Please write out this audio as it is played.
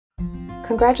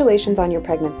Congratulations on your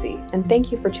pregnancy, and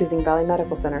thank you for choosing Valley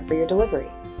Medical Center for your delivery.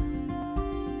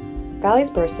 Valley's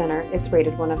Birth Center is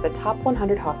rated one of the top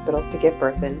 100 hospitals to give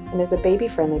birth in and is a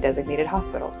baby-friendly designated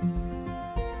hospital.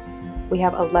 We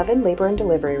have 11 labor and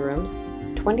delivery rooms,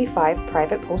 25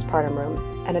 private postpartum rooms,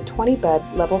 and a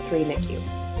 20-bed Level 3 NICU.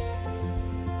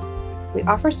 We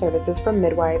offer services from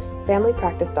midwives, family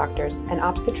practice doctors, and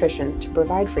obstetricians to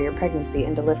provide for your pregnancy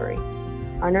and delivery.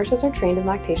 Our nurses are trained in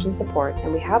lactation support,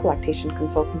 and we have lactation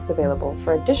consultants available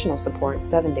for additional support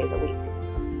 7 days a week.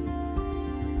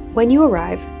 When you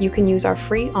arrive, you can use our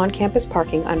free on-campus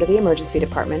parking under the emergency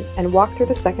department and walk through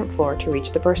the second floor to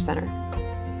reach the birth center.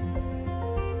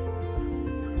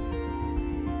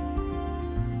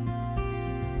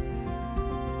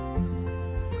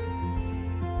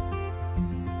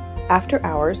 After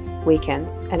hours,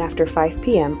 weekends, and after 5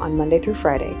 p.m. on Monday through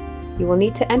Friday, you will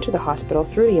need to enter the hospital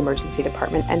through the emergency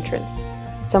department entrance.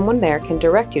 Someone there can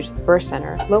direct you to the birth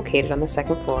center located on the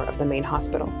second floor of the main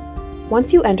hospital.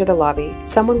 Once you enter the lobby,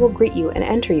 someone will greet you and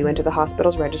enter you into the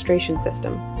hospital's registration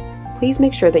system. Please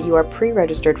make sure that you are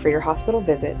pre-registered for your hospital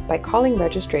visit by calling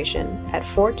registration at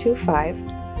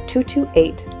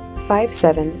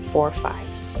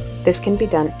 425-228-5745. This can be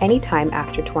done anytime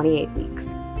after 28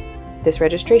 weeks. This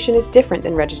registration is different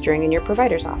than registering in your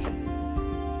provider's office.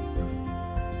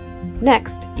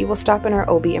 Next, you will stop in our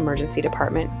OB emergency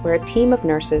department, where a team of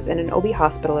nurses and an OB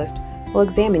hospitalist will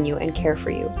examine you and care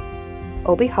for you.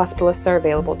 OB hospitalists are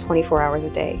available 24 hours a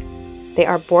day. They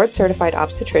are board-certified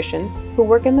obstetricians who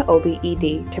work in the OB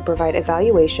ED to provide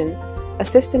evaluations,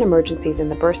 assist in emergencies in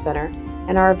the birth center,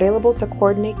 and are available to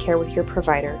coordinate care with your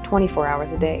provider 24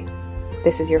 hours a day.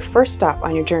 This is your first stop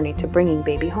on your journey to bringing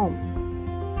baby home.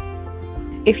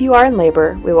 If you are in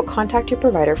labor, we will contact your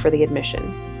provider for the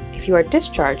admission. If you are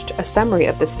discharged, a summary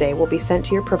of the stay will be sent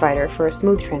to your provider for a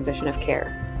smooth transition of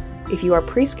care. If you are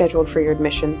pre-scheduled for your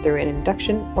admission through an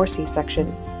induction or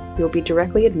C-section, you will be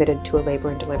directly admitted to a labor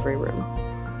and delivery room.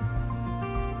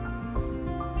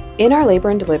 In our labor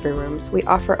and delivery rooms, we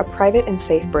offer a private and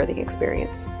safe birthing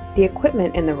experience. The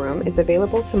equipment in the room is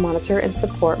available to monitor and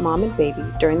support mom and baby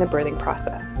during the birthing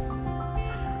process.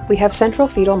 We have central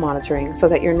fetal monitoring so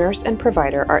that your nurse and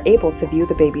provider are able to view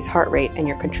the baby's heart rate and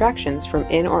your contractions from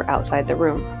in or outside the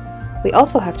room. We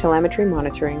also have telemetry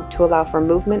monitoring to allow for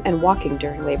movement and walking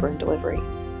during labor and delivery.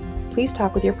 Please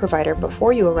talk with your provider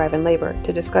before you arrive in labor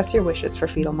to discuss your wishes for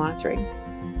fetal monitoring.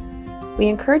 We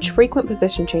encourage frequent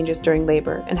position changes during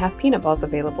labor and have peanut balls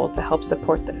available to help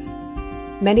support this.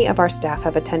 Many of our staff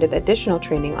have attended additional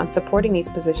training on supporting these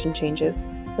position changes,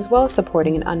 as well as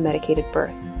supporting an unmedicated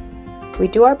birth. We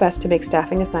do our best to make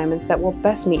staffing assignments that will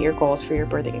best meet your goals for your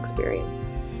birthing experience.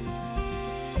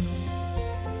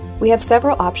 We have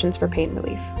several options for pain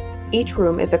relief. Each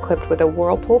room is equipped with a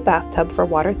Whirlpool bathtub for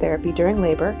water therapy during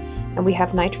labor, and we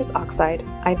have nitrous oxide,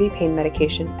 IV pain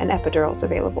medication, and epidurals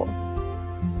available.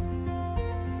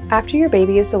 After your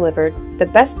baby is delivered, the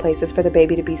best place is for the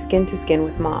baby to be skin to skin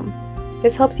with mom.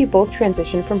 This helps you both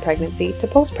transition from pregnancy to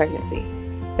post-pregnancy.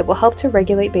 It will help to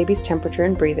regulate baby's temperature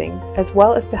and breathing, as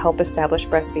well as to help establish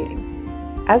breastfeeding.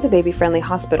 As a baby-friendly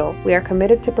hospital, we are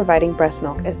committed to providing breast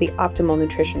milk as the optimal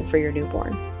nutrition for your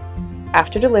newborn.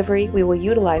 After delivery, we will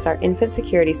utilize our infant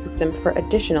security system for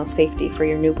additional safety for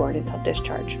your newborn until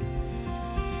discharge.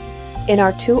 In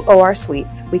our 2 OR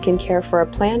suites, we can care for a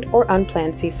planned or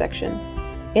unplanned C-section.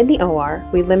 In the OR,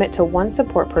 we limit to 1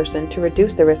 support person to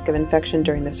reduce the risk of infection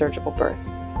during the surgical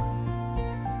birth.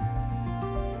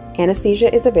 Anesthesia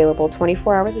is available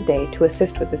 24 hours a day to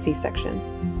assist with the C-section.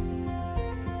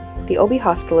 The OB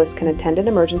hospitalist can attend an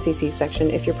emergency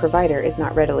C-section if your provider is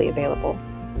not readily available.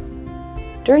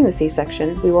 During the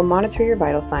C-section, we will monitor your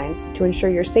vital signs to ensure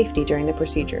your safety during the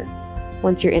procedure.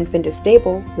 Once your infant is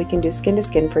stable, we can do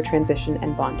skin-to-skin for transition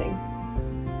and bonding.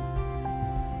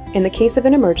 In the case of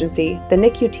an emergency, the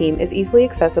NICU team is easily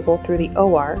accessible through the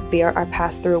OR via our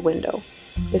pass-through window.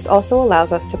 This also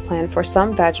allows us to plan for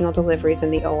some vaginal deliveries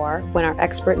in the OR when our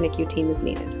expert NICU team is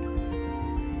needed.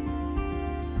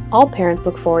 All parents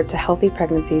look forward to healthy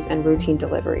pregnancies and routine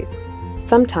deliveries.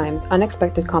 Sometimes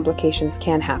unexpected complications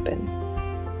can happen.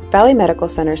 Valley Medical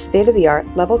Center's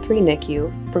state-of-the-art Level 3 NICU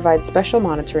provides special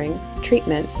monitoring,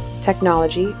 treatment,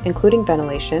 technology, including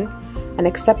ventilation, and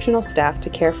exceptional staff to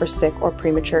care for sick or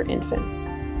premature infants.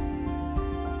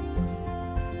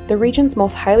 The region's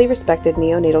most highly respected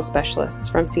neonatal specialists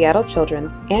from Seattle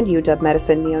Children's and UW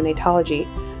Medicine Neonatology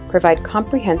provide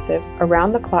comprehensive,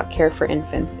 around-the-clock care for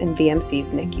infants in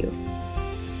VMC's NICU.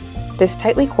 This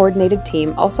tightly coordinated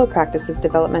team also practices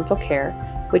developmental care,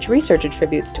 which research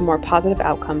attributes to more positive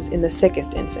outcomes in the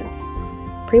sickest infants.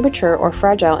 Premature or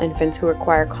fragile infants who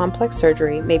require complex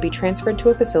surgery may be transferred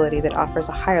to a facility that offers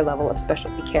a higher level of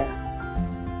specialty care.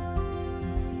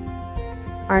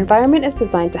 Our environment is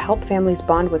designed to help families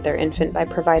bond with their infant by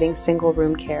providing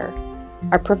single-room care.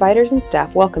 Our providers and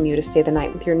staff welcome you to stay the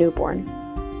night with your newborn.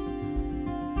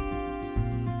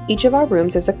 Each of our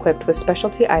rooms is equipped with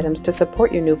specialty items to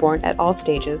support your newborn at all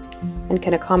stages and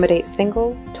can accommodate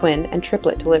single, twin, and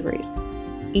triplet deliveries.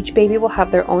 Each baby will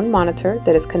have their own monitor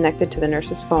that is connected to the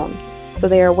nurse's phone, so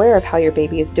they are aware of how your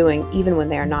baby is doing even when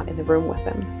they are not in the room with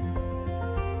them.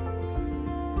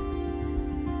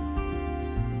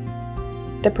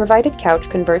 The provided couch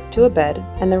converts to a bed,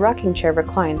 and the rocking chair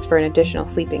reclines for an additional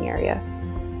sleeping area.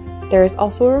 There is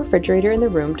also a refrigerator in the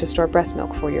room to store breast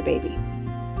milk for your baby.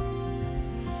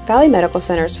 Valley Medical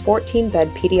Center's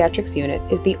 14-bed pediatrics unit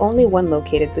is the only one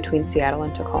located between Seattle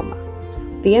and Tacoma.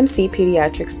 VMC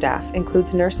pediatrics staff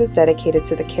includes nurses dedicated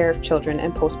to the care of children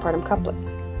and postpartum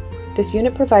couplets. This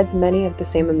unit provides many of the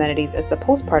same amenities as the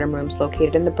postpartum rooms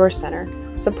located in the birth center,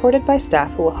 supported by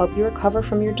staff who will help you recover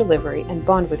from your delivery and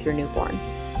bond with your newborn.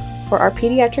 For our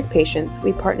pediatric patients,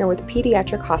 we partner with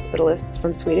pediatric hospitalists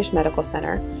from Swedish Medical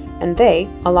Center, and they,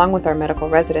 along with our medical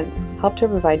residents, help to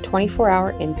provide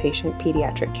 24-hour inpatient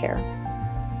pediatric care.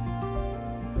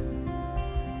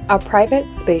 Our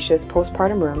private, spacious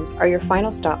postpartum rooms are your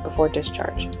final stop before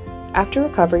discharge. After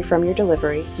recovery from your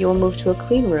delivery, you will move to a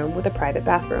clean room with a private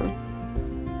bathroom.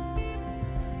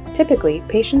 Typically,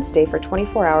 patients stay for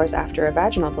 24 hours after a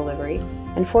vaginal delivery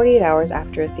and 48 hours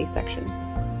after a C-section.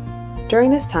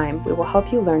 During this time, we will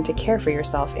help you learn to care for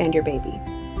yourself and your baby.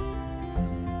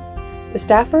 The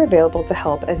staff are available to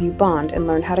help as you bond and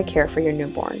learn how to care for your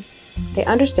newborn. They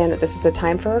understand that this is a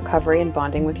time for recovery and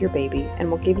bonding with your baby and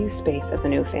will give you space as a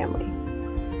new family.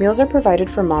 Meals are provided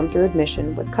for mom through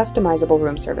admission with customizable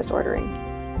room service ordering.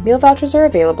 Meal vouchers are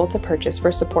available to purchase for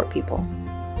support people.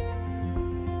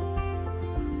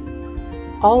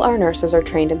 All our nurses are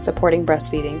trained in supporting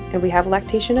breastfeeding, and we have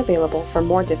lactation available for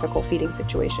more difficult feeding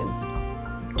situations.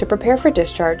 To prepare for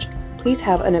discharge, please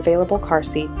have an available car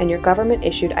seat and your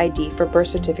government-issued ID for birth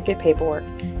certificate paperwork,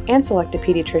 and select a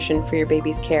pediatrician for your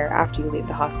baby's care after you leave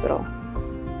the hospital.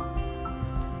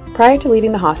 Prior to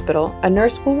leaving the hospital, a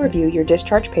nurse will review your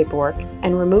discharge paperwork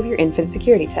and remove your infant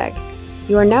security tag.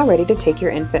 You are now ready to take your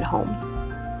infant home.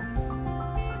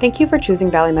 Thank you for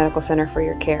choosing Valley Medical Center for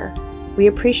your care. We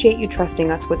appreciate you trusting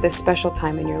us with this special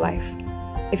time in your life.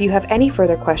 If you have any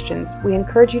further questions, we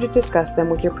encourage you to discuss them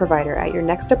with your provider at your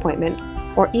next appointment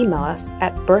or email us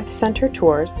at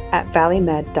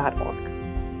birthcentertours@valleymed.org.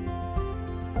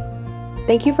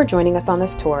 Thank you for joining us on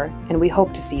this tour, and we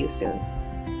hope to see you soon.